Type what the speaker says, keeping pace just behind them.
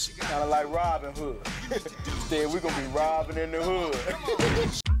Kind of like Robin Hood. Instead, we're going to be robbing in the hood.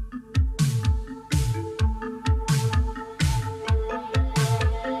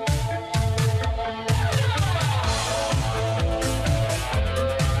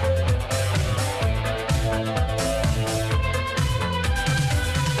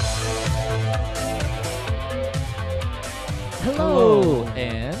 Hello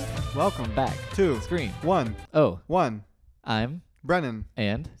and Welcome back to Scream. One. I'm Brennan.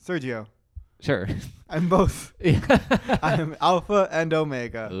 and Sergio. sure. I'm both. I'm Alpha and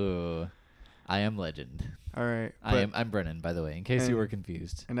Omega. Ooh, I am Legend. All right. I'm Brennan, by the way, in case you and- were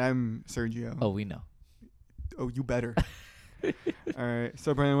confused. And I'm Sergio. Oh, we know. Oh, you better. All right.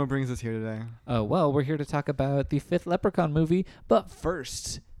 So, Brennan, what brings us here today? Well, we're here to talk about the fifth Leprechaun movie, but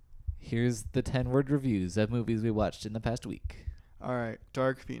first, here's the 10-word reviews of movies we watched in the past week. All right.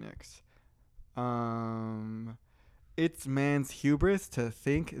 Dark Phoenix. It's man's hubris to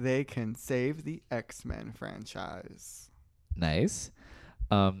think they can save the X-Men franchise. Nice.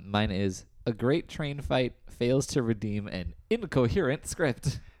 Mine is a great train fight fails to redeem an incoherent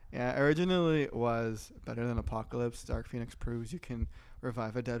script. Yeah, originally it was better than Apocalypse. Dark Phoenix proves you can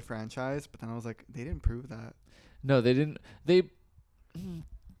revive a dead franchise, but then I was like, they didn't prove that. No, they didn't. They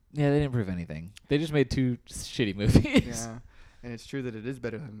didn't prove anything. They just made two shitty movies. Yeah, and it's true that it is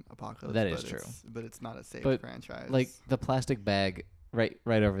better than Apocalypse. That is but true. But it's not a safe But, franchise. Like the plastic bag right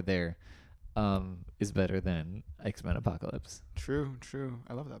over there is better than X-Men Apocalypse. True.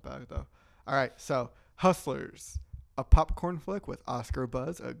 I love that bag though. All right, so Hustlers, a popcorn flick with Oscar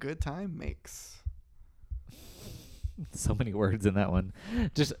buzz, a good time makes. So many words in that one.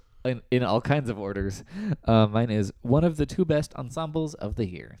 Just in all kinds of orders. Mine is one of the two best ensembles of the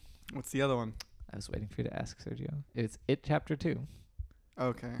year. What's the other one? I was waiting for you to ask, Sergio. It's It Chapter 2.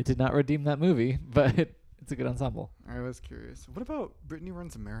 Okay. It did not redeem that movie, but it's a good ensemble. I was curious. What about Brittany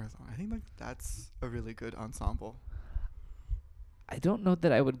Runs a Marathon? I think like that's a really good ensemble. I don't know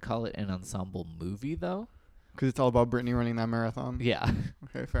that I would call it an ensemble movie, though. Because it's all about Brittany running that marathon? Yeah.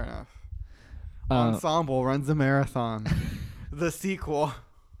 Okay, fair enough. Ensemble Runs a Marathon. The sequel.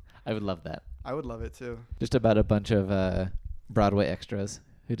 I would love that. I would love it too. Just about a bunch of Broadway extras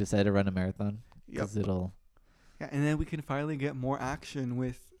who decide to run a marathon. Yep. Because it'll... Yeah, and then we can finally get more action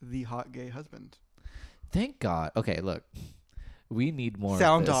with the hot gay husband. Thank God. Okay, look. We need more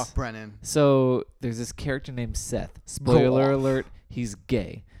Sound of this. off, Brennan. So there's this character named Seth. Go Spoiler off. alert, he's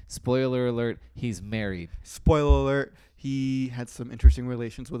gay. Spoiler alert, he's married. Spoiler alert, he had some interesting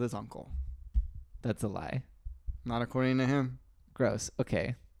relations with his uncle. That's a lie. Not according to him. Gross.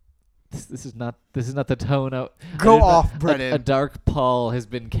 Okay. This is not the tone out. Go off, Brennan. A dark pall has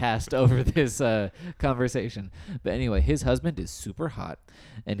been cast over this conversation. But anyway, his husband is super hot,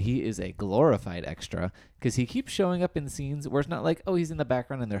 and he is a glorified extra because he keeps showing up in scenes where it's not like, oh, he's in the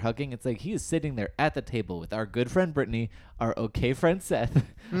background and they're hugging. It's like he is sitting there at the table with our good friend Brittany, our okay friend Seth.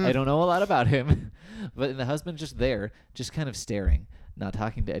 I don't know a lot about him, but the husband's just there, just kind of staring, not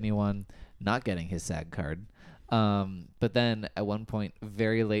talking to anyone, not getting his SAG card. But then at one point,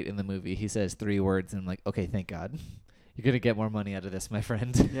 very late in the movie, he says 3 words, and I'm like, okay, thank God. You're going to get more money out of this, my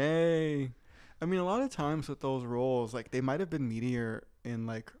friend. Yay. I mean, a lot of times with those roles, like, they might have been meatier in,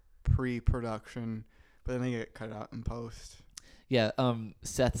 like, pre-production, but then they get cut out in post. Yeah,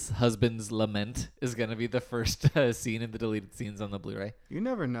 Seth's husband's lament is going to be the first scene in the deleted scenes on the Blu-ray. You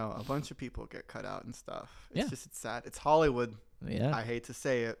never know. A bunch of people get cut out and stuff. It's Yeah. it's sad. It's Hollywood. Yeah. I hate to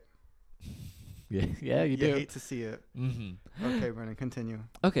say it. Yeah, you do. hate to see it. Mm-hmm. Okay, Brennan, continue.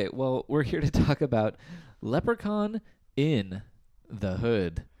 Okay, well, we're here to talk about Leprechaun in the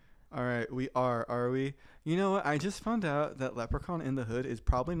Hood. All right, we are we? You know what? I just found out that Leprechaun in the Hood is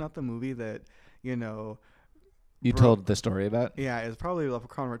probably not the movie that, You told the story about? Yeah, it's probably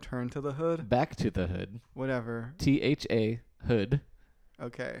Leprechaun Return to the Hood. Back to the Hood. Whatever. THA Hood.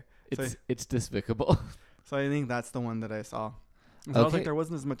 Okay. It's despicable. So I think that's the one that I saw. So I was Okay. like, there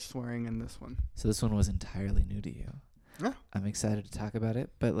wasn't as much swearing in this one. So this one was entirely new to you. Yeah. I'm excited to talk about it,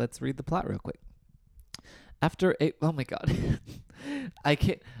 but let's read the plot real quick. Oh my God. I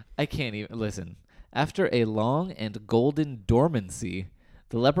can't even listen. After a long and golden dormancy,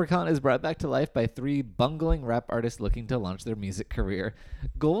 the Leprechaun is brought back to life by 3 bungling rap artists looking to launch their music career.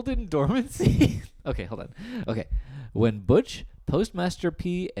 Golden dormancy? Okay, hold on. Okay. When Butch, Postmaster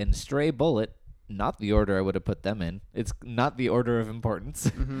P, and Stray Bullet, not the order I would have put them in. It's not the order of importance.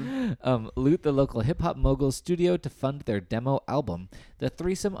 Loot the local hip-hop mogul's studio to fund their demo album. The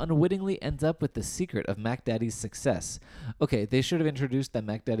threesome unwittingly ends up with the secret of Mac Daddy's success. Okay, they should have introduced that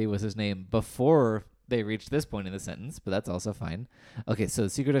Mac Daddy was his name before they reached this point in the sentence, but that's also fine. Okay, so the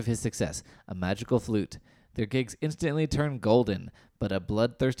secret of his success, a magical flute. Their gigs instantly turn golden, but a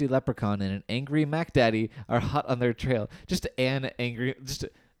bloodthirsty leprechaun and an angry Mac Daddy are hot on their trail. Just an angry,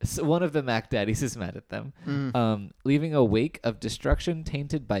 so one of the Mac Daddies is mad at them, leaving a wake of destruction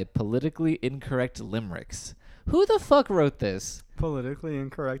tainted by politically incorrect limericks. Who the fuck wrote this? Politically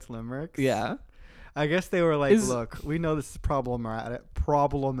incorrect limericks. Yeah. I guess they were like, look, we know this is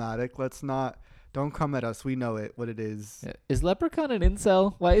problematic. Let's not. Don't come at us. We know what it is. Is Leprechaun an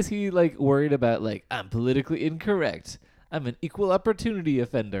incel? Why is he like worried about like, I'm politically incorrect? I'm an equal opportunity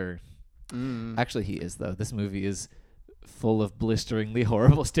offender. Actually, he is though. This movie is full of blisteringly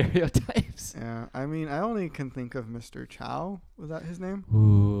horrible stereotypes. Yeah, I mean, I only can think of Mr. Chow. Was that his name?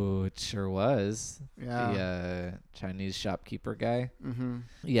 Ooh, it sure was. Yeah. The Chinese shopkeeper guy. Mm-hmm.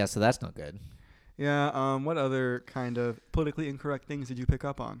 Yeah, so that's not good. Yeah. What other kind of politically incorrect things did you pick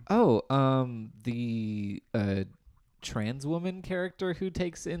up on? Oh, the trans woman character who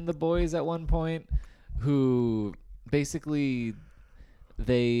takes in the boys at one point, who basically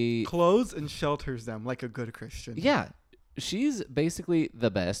they clothes and shelters them like a good Christian. Yeah. She's basically the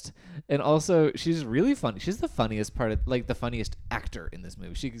best, and also she's really funny. She's the funniest part of, like, the funniest actor in this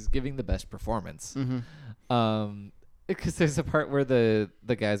movie. She's giving the best performance. Because there's a part where the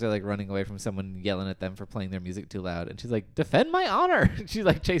guys are like running away from someone yelling at them for playing their music too loud, and she's like, "Defend my honor!" She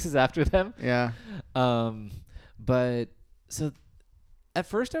like chases after them. Yeah. But so at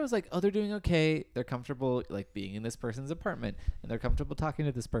first I was like, oh, they're doing okay. They're comfortable like being in this person's apartment, and they're comfortable talking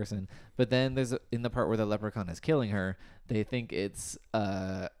to this person. But then there's in the part where the leprechaun is killing her, they think it's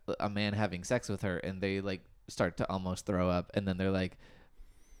a man having sex with her, and they like start to almost throw up, and then they're like,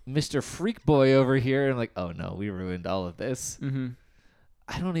 Mr. Freak Boy over here, and I'm like, oh no, we ruined all of this.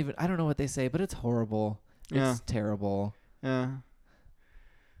 I don't know what they say, but it's horrible. Yeah. It's terrible. Yeah.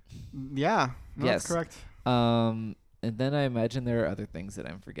 Yeah. No, Yes. that's correct. And then I imagine there are other things that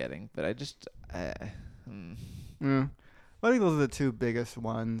I'm forgetting, but I just Yeah. Well, I think those are the two biggest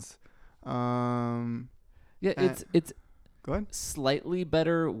ones. yeah, it's Go ahead. slightly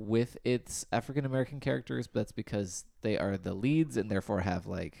better with its African American characters, but that's because they are the leads and therefore have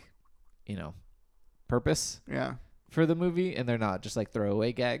like, purpose Yeah. for the movie, and they're not just like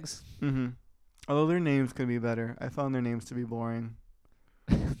throwaway gags. Although their names could be better. I found their names to be boring.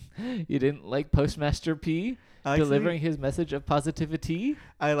 You didn't like Postmaster P delivering his message of positivity?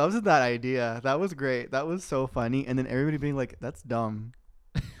 I loved that idea. That was great. That was so funny. And then everybody being like, that's dumb.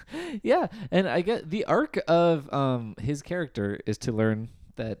 Yeah, and I get the arc of his character is to learn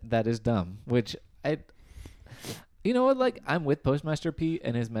that is dumb, which you know what, like, I'm with Postmaster P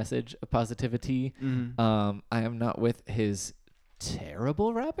and his message of positivity. I am not with his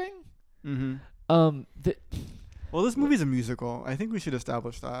terrible rapping. Well, this movie's a musical. I think we should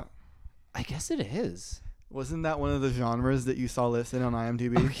establish that. I guess it is. Wasn't that one of the genres that you saw listed on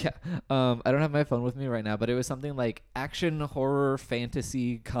IMDb? Oh, yeah. I don't have my phone with me right now, but it was something like action, horror,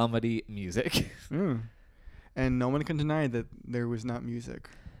 fantasy, comedy, music. And no one can deny that there was not music.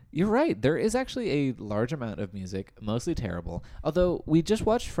 You're right. There is actually a large amount of music, mostly terrible. Although we just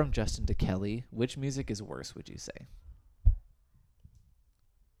watched From Justin to Kelly. Which music is worse, would you say?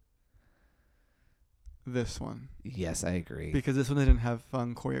 This one. Yes, I agree. Because this one didn't have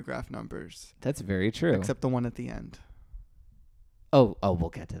fun choreographed numbers. That's very true. Except the one at the end. Oh, we'll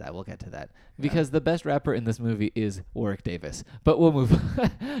get to that. Because the best rapper in this movie is Warwick Davis. But we'll move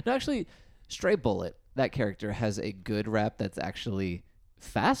on. No, actually, Stray Bullet, that character, has a good rap that's actually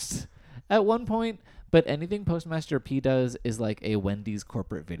fast at one point. But anything Postmaster P does is like a Wendy's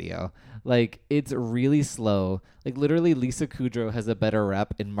corporate video. Like, it's really slow. Like, literally, Lisa Kudrow has a better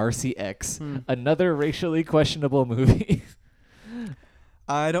rap in Marcy X, another racially questionable movie.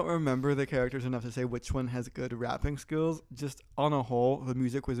 I don't remember the characters enough to say which one has good rapping skills. Just on a whole, the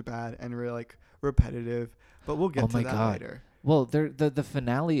music was bad and really like repetitive. But we'll get to that later. Well, the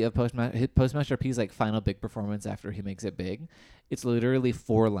finale of Postmaster P's like final big performance after he makes it big, it's literally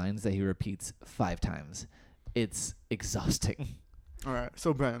 4 lines that he repeats 5 times. It's exhausting. All right,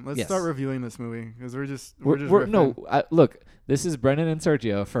 so Brennan, let's start reviewing this movie because we're just look, this is Brennan and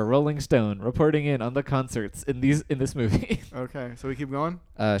Sergio for Rolling Stone reporting in on the concerts in this movie. Okay, so we keep going.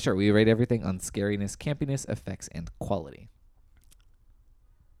 Sure. We rate everything on scariness, campiness, effects, and quality.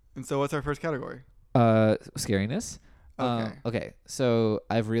 And so, what's our first category? Scariness. Okay. Okay. So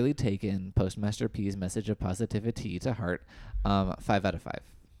I've really taken Postmaster P's message of positivity to heart. 5 out of 5.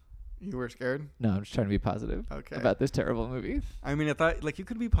 You were scared? No, I'm just trying to be positive about this terrible movie. I mean, I thought like you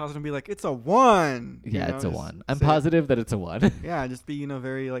could be positive and be like, it's a 1. Yeah, it's a 1. I'm positive that it's a 1. Yeah, just be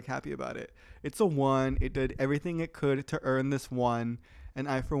very like happy about it. It's a 1. It did everything it could to earn this 1, and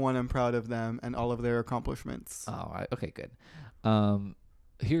I for one am proud of them and all of their accomplishments. Oh, okay, good.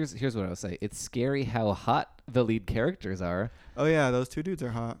 here's what I'll say. It's scary how hot the lead characters are. Oh yeah, those two dudes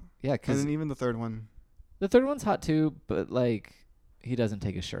are hot. Yeah, And because then even the third one. the third one's hot too, but like he doesn't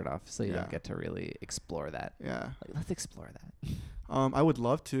take his shirt off, so you Yeah. don't get to really explore that. Yeah. Like, let's explore that. I would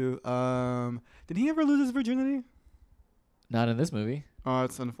love to. Did he ever lose his virginity? Not in this movie. Oh,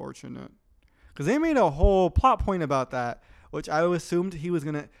 it's unfortunate. Because they made a whole plot point about that, which I assumed he was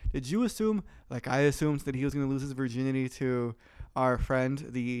gonna. Did you assume, like I assumed, that he was gonna lose his virginity to our friend,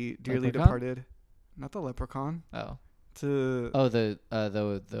 the dearly Leprechaun? departed, not the leprechaun, Oh. to Oh, the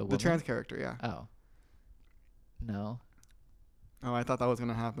the woman? trans character? Yeah. Oh. No. Oh, I thought that was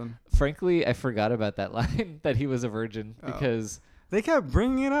gonna happen. Frankly, I forgot about that line that he was a virgin Oh. because. They kept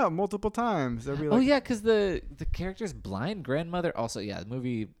bringing it up multiple times. They'd be like, Oh yeah, because the character's blind grandmother. Also, yeah, the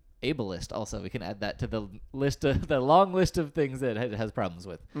movie ableist. Also, we can add that to the list of the long list of things that it has problems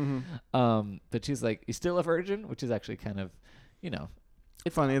with. Mm-hmm. But she's like, "You still a virgin?" Which is actually kind of,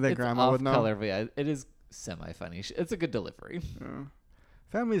 It's funny that it's grandma off would know. color, but yeah, it is semi funny. It's a good delivery. Yeah.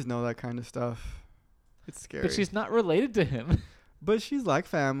 Families know that kind of stuff. It's scary. But she's not related to him. But she's like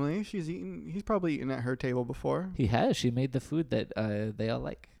family. He's probably eaten at her table before. He has. She made the food that they all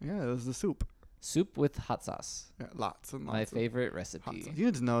like. Yeah, it was the soup. Soup with hot sauce. Yeah, lots and lots. My of favorite hot recipe. sauce.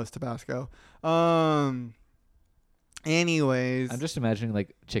 You just know it's Tabasco. Anyways. I'm just imagining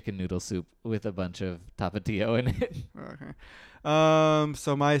like chicken noodle soup with a bunch of tapatio in it. Okay.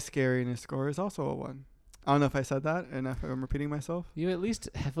 So my scariness score is also a 1. I don't know if I said that and if I'm repeating myself. You at least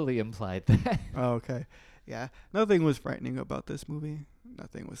heavily implied that. Oh, okay. Yeah. Nothing was frightening about this movie.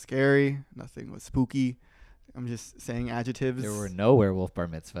 Nothing was scary. Nothing was spooky. I'm just saying adjectives. There were no werewolf bar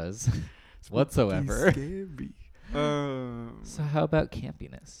mitzvahs whatsoever. Scary. So how about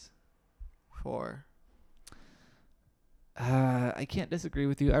campiness? 4. I can't disagree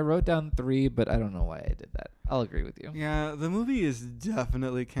with you. I wrote down 3, but I don't know why I did that. I'll agree with you. Yeah, the movie is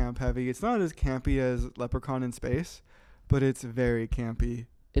definitely camp heavy. It's not as campy as Leprechaun in Space, but it's very campy.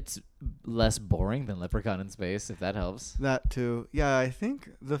 It's less boring than Leprechaun in Space, if that helps. That too. Yeah, I think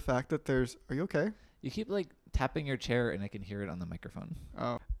the fact that there's... Are you okay? You keep like tapping your chair and I can hear it on the microphone.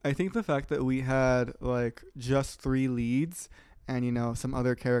 Oh. I think the fact that we had like just 3 leads and, some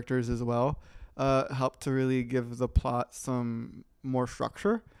other characters as well, helped to really give the plot some more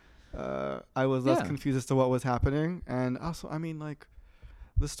structure. I was less confused as to what was happening. And also,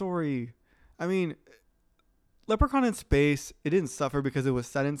 the story... Leprechaun in Space, it didn't suffer because it was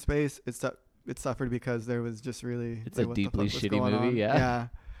set in space. It suffered because there was just really... It's a deeply shitty movie, on. yeah. Yeah.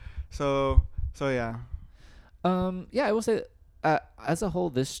 So yeah. Yeah, I will say, as a whole,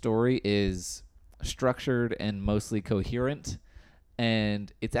 this story is structured and mostly coherent.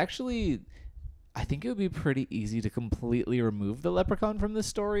 And it's actually... I think it would be pretty easy to completely remove the leprechaun from this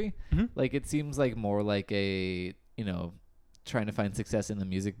story. Mm-hmm. Like, it seems like more like a, trying to find success in the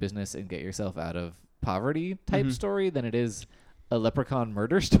music business and get yourself out of poverty type story than it is a leprechaun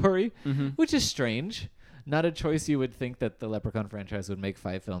murder story, which is strange. Not a choice you would think that the Leprechaun franchise would make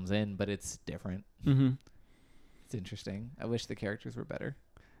 5 films in, but it's different. It's interesting. I wish the characters were better.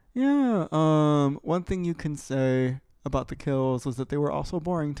 Yeah. One thing you can say about the kills was that they were also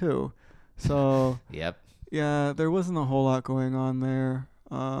boring too. So Yep. yeah, there wasn't a whole lot going on there.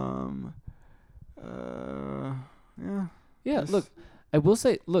 Yeah. Yeah, look, I will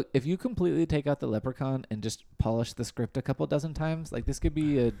say, if you completely take out the leprechaun and just polish the script a couple dozen times, like this could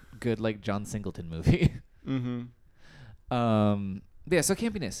be a good like John Singleton movie. Yeah, so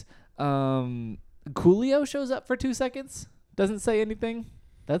campiness. Coolio shows up for 2 seconds. Doesn't say anything.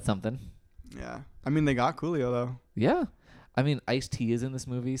 That's something. Yeah. They got Coolio though. Yeah. Ice-T is in this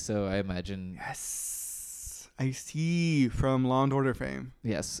movie, so I imagine... Yes. Ice-T from Law & Order fame.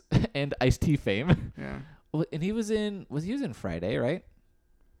 Yes. And Ice-T fame. Yeah. Well, and he was in Friday, right?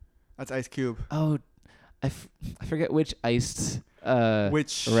 That's Ice Cube. Oh, I forget which iced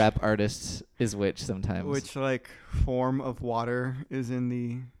Which rap artist is which sometimes. Which like form of water is in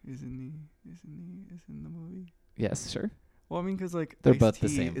the movie? Yes, sure. Well, because like They're iced both the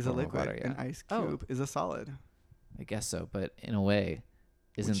tea same is a form of liquid water, yeah. and Ice Cube is a solid. I guess so, but in a way,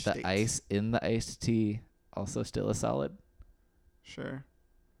 isn't Which the state? ice in the iced tea also still a solid? Sure.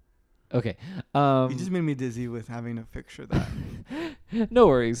 Okay. You just made me dizzy with having to picture that. No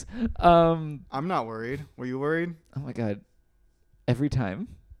worries. I'm not worried. Were you worried? Oh my god. Every time.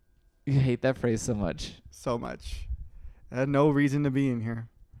 You hate that phrase so much. So much. I had no reason to be in here.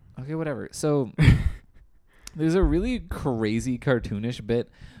 Okay, whatever. So there's a really crazy cartoonish bit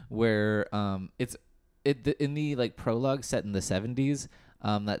where in the like prologue set in the 70s,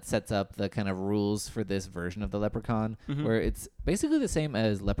 that sets up the kind of rules for this version of the Leprechaun, where it's basically the same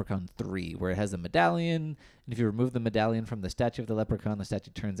as Leprechaun 3, where it has a medallion, and if you remove the medallion from the statue of the Leprechaun, the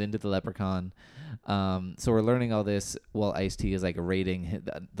statue turns into the Leprechaun. So we're learning all this while Ice-T is like raiding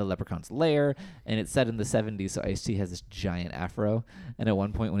the Leprechaun's lair, and it's set in the 70s, so Ice-T has this giant afro, and at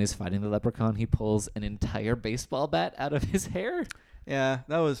one point when he's fighting the Leprechaun, he pulls an entire baseball bat out of his hair. Yeah,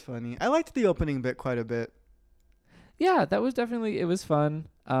 that was funny. I liked the opening bit quite a bit. Yeah, that was definitely, it was fun.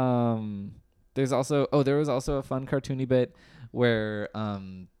 There was also a fun cartoony bit where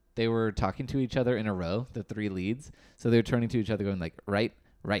they were talking to each other in a row, the three leads. So they were turning to each other going like, right,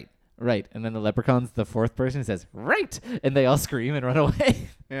 right, right. And then the Leprechaun's the fourth person says, right. And they all scream and run away.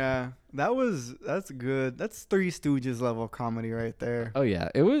 Yeah, that's good. That's Three Stooges level comedy right there. Oh yeah,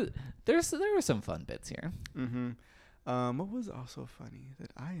 there were some fun bits here. What was also funny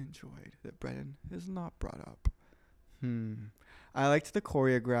that I enjoyed that Brennan has not brought up? I liked the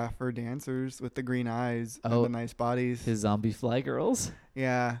choreographer dancers with the green eyes and the nice bodies. His zombie fly girls.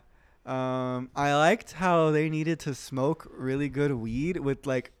 Yeah. I liked how they needed to smoke really good weed with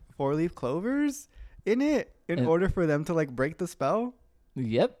like 4-leaf clovers in it in order for them to like break the spell.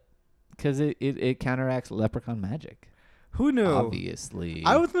 Yep. Because it counteracts leprechaun magic. Who knew? Obviously.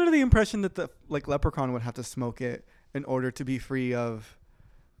 I was under the impression that the like leprechaun would have to smoke it in order to be free of,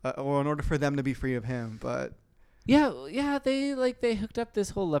 or in order for them to be free of him, but. Yeah, they hooked up this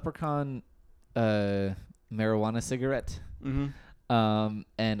whole leprechaun marijuana cigarette. And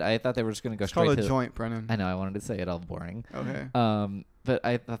I thought they were just going to go straight to... It's called a joint, Brennan. I know, I wanted to say it all boring. Okay. But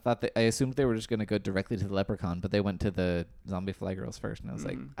I assumed they were just going to go directly to the leprechaun, but they went to the zombie fly girls first, and I was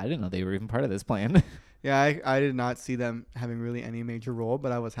like, I didn't know they were even part of this plan. Yeah, I did not see them having really any major role,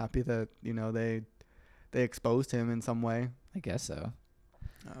 but I was happy that, they exposed him in some way. I guess so.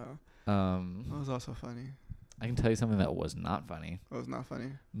 That was also funny. I can tell you something that was not funny. It was not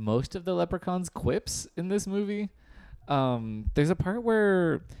funny. Most of the leprechaun's quips in this movie, there's a part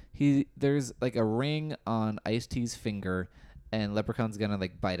where there's like a ring on Ice-T's finger, and Leprechaun's gonna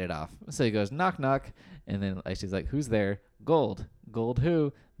like bite it off. So he goes knock knock, and then Ice-T's like, who's there? Gold. Gold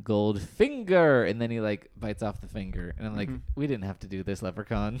who? Gold finger. And then he like bites off the finger, and I'm like, we didn't have to do this,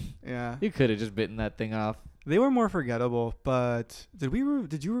 Leprechaun. Yeah. You could have just bitten that thing off. They were more forgettable, but did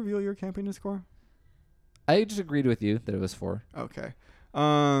you reveal your camping score? I just agreed with you that it was 4. Okay.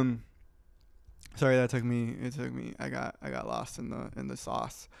 Sorry, that took me. I got lost in the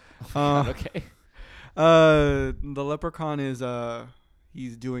sauce. Okay. The leprechaun is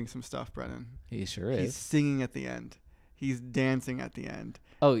he's doing some stuff, Brennan. He sure He's is. singing at the end. He's dancing at the end.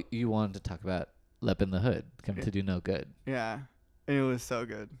 Oh, you wanted to talk about Lep in the Hood, come to do no good. Yeah, and it was so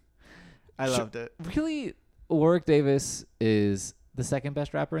good. I loved it. Really, Warwick Davis is the second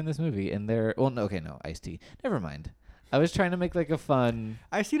best rapper in this movie, and Ice-T. Never mind. I was trying to make like a fun.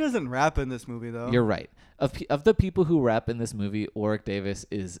 Ice-T doesn't rap in this movie though. You're right. Of the people who rap in this movie, Warwick Davis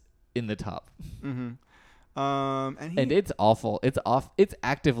is in the top. And it's awful. It's off. It's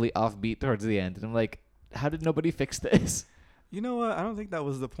actively offbeat towards the end, and I'm like, how did nobody fix this? You know what? I don't think that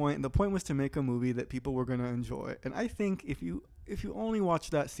was the point. The point was to make a movie that people were gonna enjoy, and I think if you only watch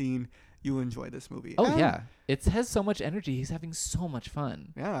that scene, you enjoy this movie. Oh, yeah. It has so much energy. He's having so much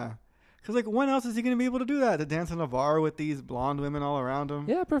fun. Yeah. Because, like, when else is he going to be able to do that? To dance in a bar with these blonde women all around him?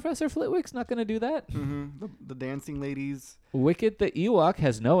 Yeah, Professor Flitwick's not going to do that. The dancing ladies. Wicket the Ewok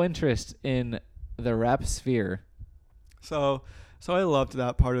has no interest in the rap sphere. So I loved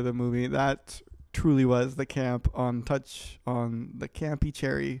that part of the movie. That truly was the camp on the campy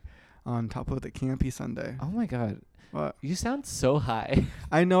cherry on top of the campy sundae. Oh, my God. What? You sound so high.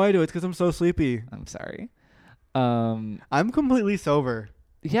 I know I do. It's because I'm so sleepy. I'm sorry. I'm completely sober.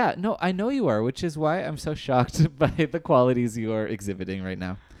 Yeah, no, I know you are, which is why I'm so shocked by the qualities you are exhibiting right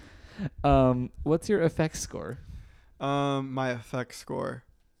now. What's your effects score? My effects score,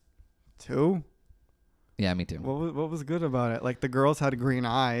 2. Yeah, me too. What was good about it? Like the girls had green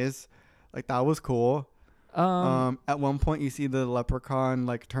eyes, like that was cool. At one point you see the leprechaun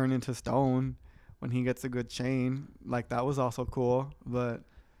like turn into stone when he gets a good chain. Like that was also cool, but.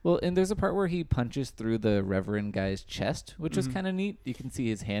 Well, and there's a part where he punches through the Reverend guy's chest, which was kind of neat. You can see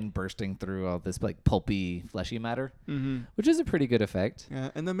his hand bursting through all this like pulpy, fleshy matter, which is a pretty good effect. Yeah,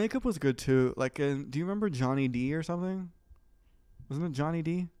 and the makeup was good too. Like, do you remember Johnny D or something? Wasn't it Johnny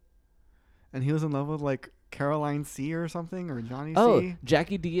D? And he was in love with like Caroline C or something, or Johnny C? Oh,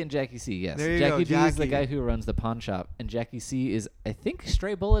 Jackie D and Jackie C, yes. There you Jackie go, D is the guy who runs the pawn shop, and Jackie C is, I think,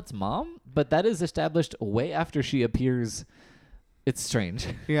 Stray Bullet's mom, but that is established way after she appears. It's strange.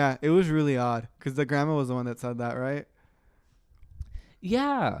 Yeah, it was really odd because the grandma was the one that said that, right?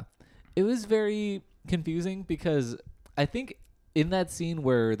 Yeah. It was very confusing because I think in that scene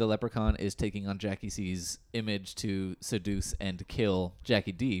where the leprechaun is taking on Jackie C's image to seduce and kill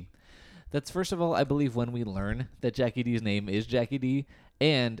Jackie D, that's first of all, I believe, when we learn that Jackie D's name is Jackie D,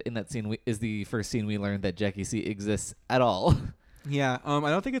 and in that scene is the first scene we learn that Jackie C exists at all. Yeah, I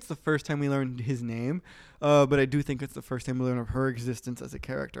don't think it's the first time we learned his name, but I do think it's the first time we learn of her existence as a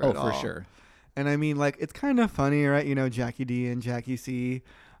character at all. For sure. And I mean, like, it's kind of funny, right? You know, Jackie D and Jackie C.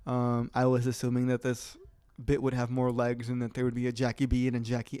 I was assuming that this bit would have more legs and that there would be a Jackie B and a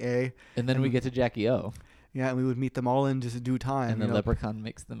Jackie A. And then we get to Jackie O. Yeah, and we would meet them all in just due time. And the leprechaun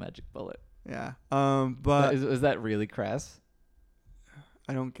makes the magic bullet. Yeah. But is that really crass?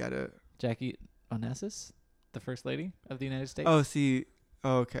 I don't get it. Jackie Onassis, the first lady of the United States. Oh, see.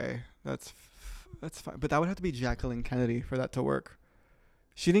 Okay. That's fine. But that would have to be Jacqueline Kennedy for that to work.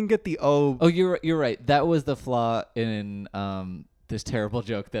 She didn't get the O. Oh, you're right. That was the flaw in this terrible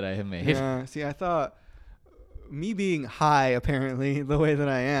joke that I have made. Yeah. See, I thought me being high, apparently, the way that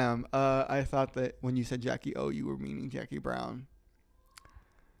I am, I thought that when you said Jackie O, you were meaning Jackie Brown.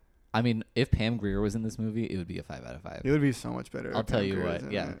 I mean, if Pam Grier was in this movie, it would be a 5 out of 5. It would be so much better. I'll tell you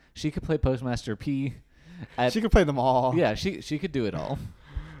what. Yeah, she could play Postmaster P. She could play them all. Yeah, she could do it all.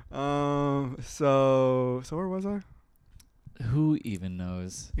 So where was I? Who even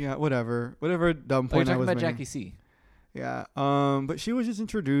knows? Yeah, whatever dumb point You're I was talking about making. Jackie C. Yeah. But she was just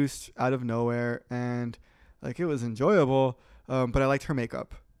introduced out of nowhere, and like it was enjoyable. But I liked her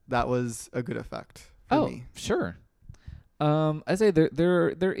makeup. That was a good effect for me. Sure. I say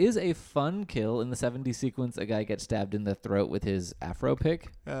there is a fun kill in the 70s sequence. A guy gets stabbed in the throat with his afro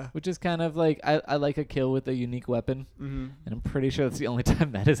pick, which is kind of like I like a kill with a unique weapon, and I'm pretty sure that's the only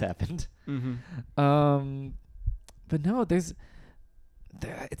time that has happened. But no,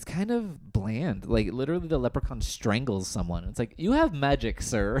 it's kind of bland. Like literally, the leprechaun strangles someone. It's like, you have magic,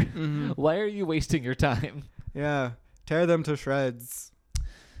 sir. Why are you wasting your time? Yeah, tear them to shreds.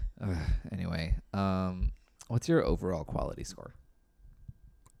 Anyway, what's your overall quality score?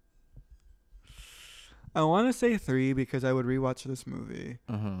 I want to say 3 because I would rewatch this movie.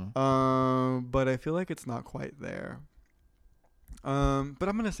 But I feel like it's not quite there. But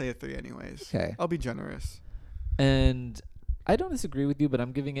I'm gonna say a 3 anyways. Okay, I'll be generous. And I don't disagree with you, but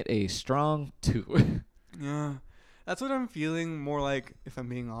I'm giving it a strong 2. Yeah, that's what I'm feeling more like, if I'm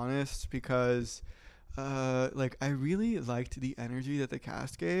being honest, because like I really liked the energy that the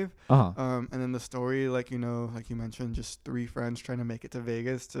cast gave. And then the story, like, you know, like you mentioned, just 3 friends trying to make it to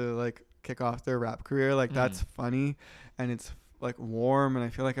Vegas to like kick off their rap career. Like that's funny, and it's like warm, and I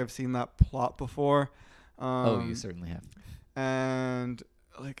feel like I've seen that plot before. You certainly have. And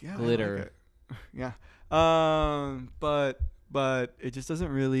like, yeah, glitter. I like it. Yeah. But it just doesn't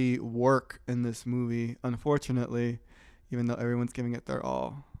really work in this movie, unfortunately, even though everyone's giving it their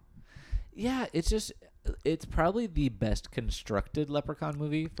all. Yeah, it's probably the best constructed Leprechaun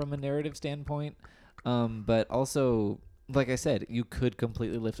movie from a narrative standpoint. But also, like I said, you could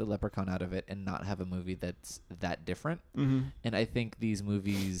completely lift a Leprechaun out of it and not have a movie that's that different. And I think these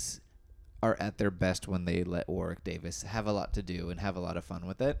movies are at their best when they let Warwick Davis have a lot to do and have a lot of fun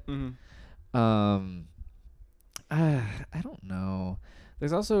with it. I don't know.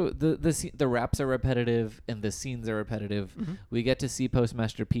 There's also the raps are repetitive and the scenes are repetitive. We get to see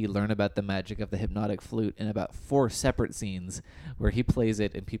Postmaster P learn about the magic of the hypnotic flute in about 4 separate scenes where he plays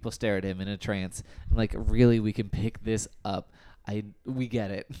it and people stare at him in a trance. And like, really, we can pick this up. We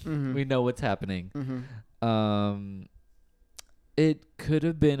get it. We know what's happening. It could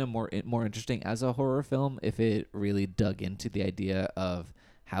have been a more interesting as a horror film if it really dug into the idea of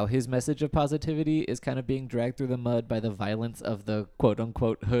how his message of positivity is kind of being dragged through the mud by the violence of the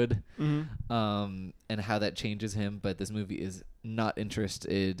quote-unquote hood, and how that changes him. But this movie is not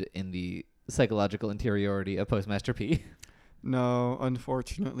interested in the psychological interiority of Postmaster P. No,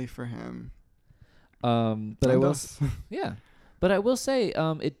 unfortunately for him. But I will, yeah. But I will say,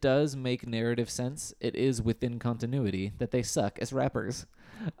 it does make narrative sense. It is within continuity that they suck as rappers.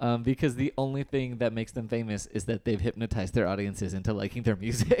 Because the only thing that makes them famous is that they've hypnotized their audiences into liking their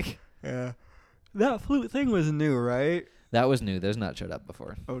music. Yeah. That flute thing was new, right? That was new. There's not showed up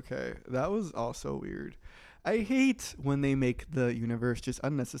before. Okay. That was also weird. I hate when they make the universe just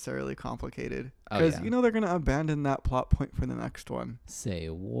unnecessarily complicated. Because, you know, they're going to abandon that plot point for the next one. Say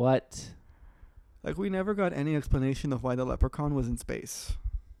what? Like, we never got any explanation of why the leprechaun was in space.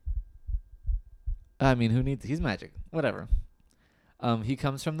 I mean, he's magic. Whatever. He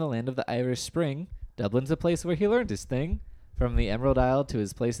comes from the land of the Irish Spring. Dublin's a place where he learned his thing. From the Emerald Isle to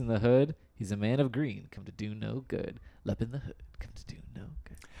his place in the hood, he's a man of green, come to do no good. Lep in the hood, come to do no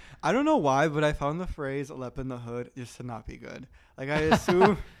good. I don't know why, but I found the phrase "lep in the hood" just to not be good. Like I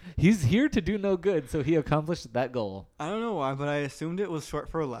assume He's here to do no good, so he accomplished that goal. I don't know why, but I assumed it was short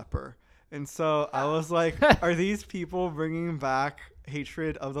for leper, and so I was like, "Are these people bringing back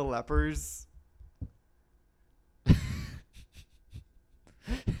hatred of the lepers?"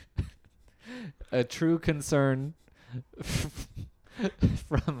 A true concern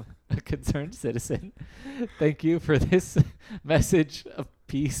from a concerned citizen. Thank you for this message of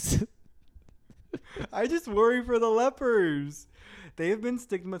peace. I just worry for the lepers. They have been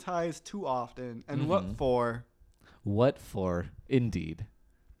stigmatized too often, and what for? What for? Indeed.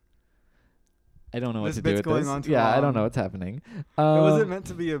 I don't know what This to do bit's with going this. on too Yeah, I don't long. know what's happening. It wasn't meant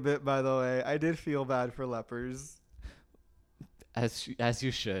to be a bit, by the way. I did feel bad for lepers. As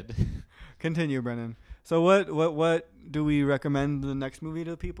you should. Continue, Brennan. So what do we recommend the next movie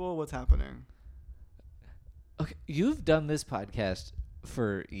to people? What's happening? Okay, you've done this podcast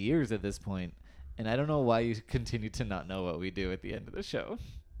for years at this point, and I don't know why you continue to not know what we do at the end of the show.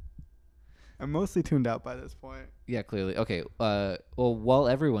 I'm mostly tuned out by this point. Yeah, clearly. Okay. Well, while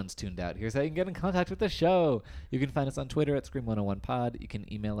everyone's tuned out, here's how you can get in contact with the show. You can find us on Twitter at Scream101pod. You can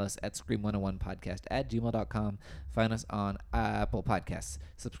email us at scream101podcast@gmail.com. Find us on Apple Podcasts.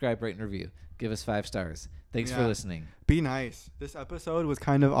 Subscribe, rate, and review. Give us 5 stars. Thanks for Yeah. listening. Be nice. This episode was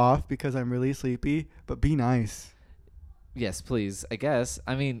kind of off because I'm really sleepy, but be nice. Yes, please. I guess.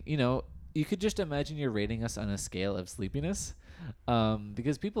 I mean, you could just imagine you're rating us on a scale of sleepiness,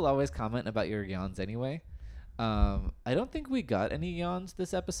 because people always comment about your yawns anyway. I don't think we got any yawns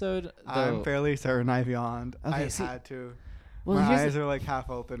this episode. I'm though- fairly certain I've yawned. Okay, I've see- had to. Well, My here's eyes are like half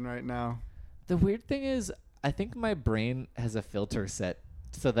open right now. the weird thing is, I think my brain has a filter set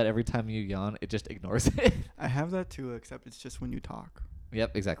so that every time you yawn, it just ignores it. I have that too, except it's just when you talk.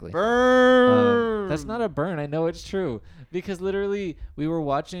 Yep, exactly. Burn. That's not a burn. I know it's true because literally we were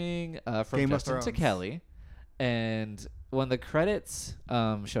watching from Game of Justin to Thrones. Kelly, and when the credits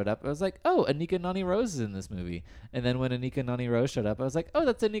showed up, I was like, "Oh, Anika Noni Rose is in this movie." And then when Anika Noni Rose showed up, I was like, "Oh,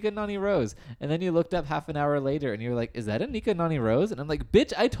 that's Anika Noni Rose." And then you looked up half an hour later, and you were like, "Is that Anika Noni Rose?" And I'm like,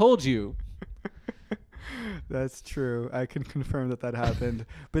 "Bitch, I told you." That's true. I can confirm that happened.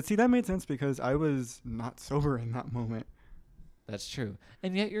 But see, that made sense because I was not sober in that moment. That's true.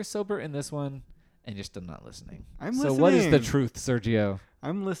 And yet you're sober in this one, and you're still not listening. I'm So what is the listening. truth, Sergio?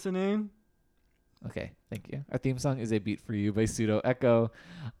 I'm listening. Okay, thank you. Our theme song is A Beat For You by Pseudo Echo.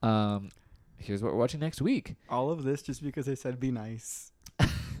 Here's what we're watching next week. All of this just because I said be nice.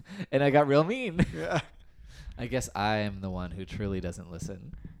 And I got real mean. Yeah. I guess I am the one who truly doesn't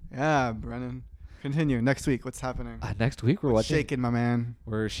listen. Yeah, Brennan. Continue. Next week, what's happening? Next week we're What's watching. shaking, my man.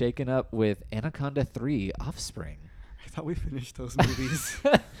 We're shaking up with Anaconda 3 Offspring. I thought we finished those movies.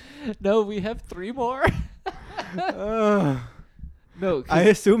 No, we have 3 more. Ugh. No, 'cause I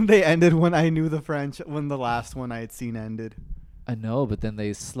assumed they ended when I knew when the last one I had seen ended. I know, but then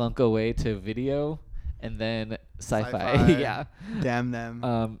they slunk away to video and then sci-fi. Sci-fi. Yeah. Damn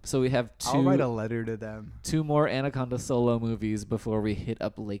them. So we have I'll write a 2 letter to them. more Anaconda solo movies before we hit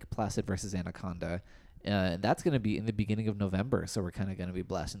up Lake Placid versus Anaconda. That's going to be in the beginning of November, so we're kind of going to be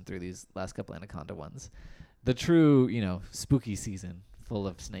blasting through these last couple Anaconda ones. The true, spooky season full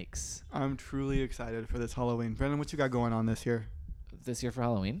of snakes. I'm truly excited for this Halloween. Brennan, what you got going on this year? This year for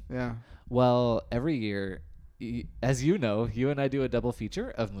Halloween? Yeah. Well, every year, as you know, you and I do a double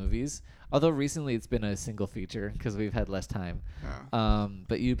feature of movies. Although recently it's been a single feature because we've had less time. Yeah.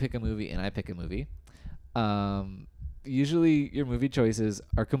 But you pick a movie and I pick a movie. Usually your movie choices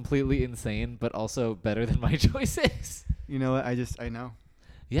are completely insane, but also better than my choices. You know what? I know.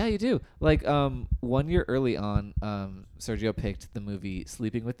 Yeah, you do. Like 1 year early on, Sergio picked the movie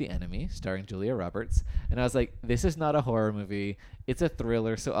Sleeping with the Enemy, starring Julia Roberts. And I was like, this is not a horror movie. It's a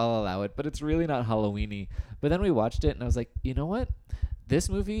thriller, so I'll allow it. But it's really not Halloween-y. But then we watched it, and I was like, you know what? This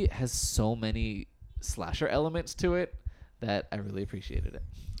movie has so many slasher elements to it that I really appreciated it.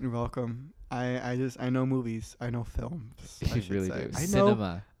 You're welcome. I know movies. I know films. I You should really say. do. I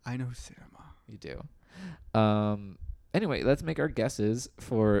Cinema. know cinema. You do. Anyway, let's make our guesses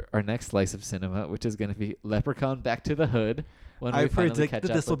for our next slice of cinema, which is going to be Leprechaun Back to the Hood. When I we finally predict catch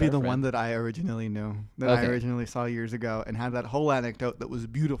that up this will with be our the one friend. that I originally knew, that I Okay. originally saw years ago, and had that whole anecdote that was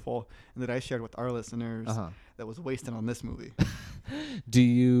beautiful and that I shared with our listeners Uh-huh. that was wasted on this movie. Do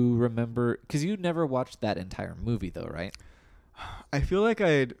you remember? Because you never watched that entire movie, though, right? I feel like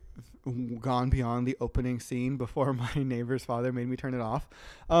I'd gone beyond the opening scene before my neighbor's father made me turn it off.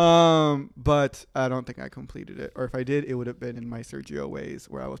 But I don't think I completed it. Or if I did, it would have been in my Sergio ways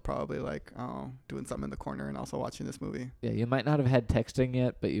where I was probably like, doing something in the corner and also watching this movie. Yeah, you might not have had texting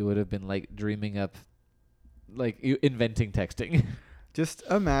yet, but you would have been like dreaming up, like you inventing texting. Just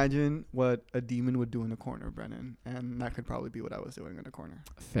imagine what a demon would do in the corner, Brennan. And that could probably be what I was doing in the corner.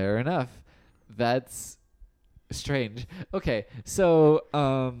 Fair enough. That's strange. Okay, so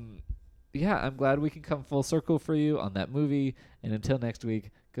yeah, I'm glad we can come full circle for you on that movie. And until next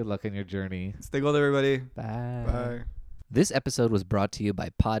week, good luck on your journey. Stay gold, everybody. Bye. Bye. This episode was brought to you by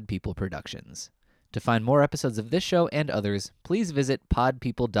Pod People Productions. To find more episodes of this show and others, please visit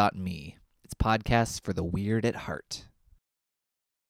podpeople.me. It's podcasts for the weird at heart.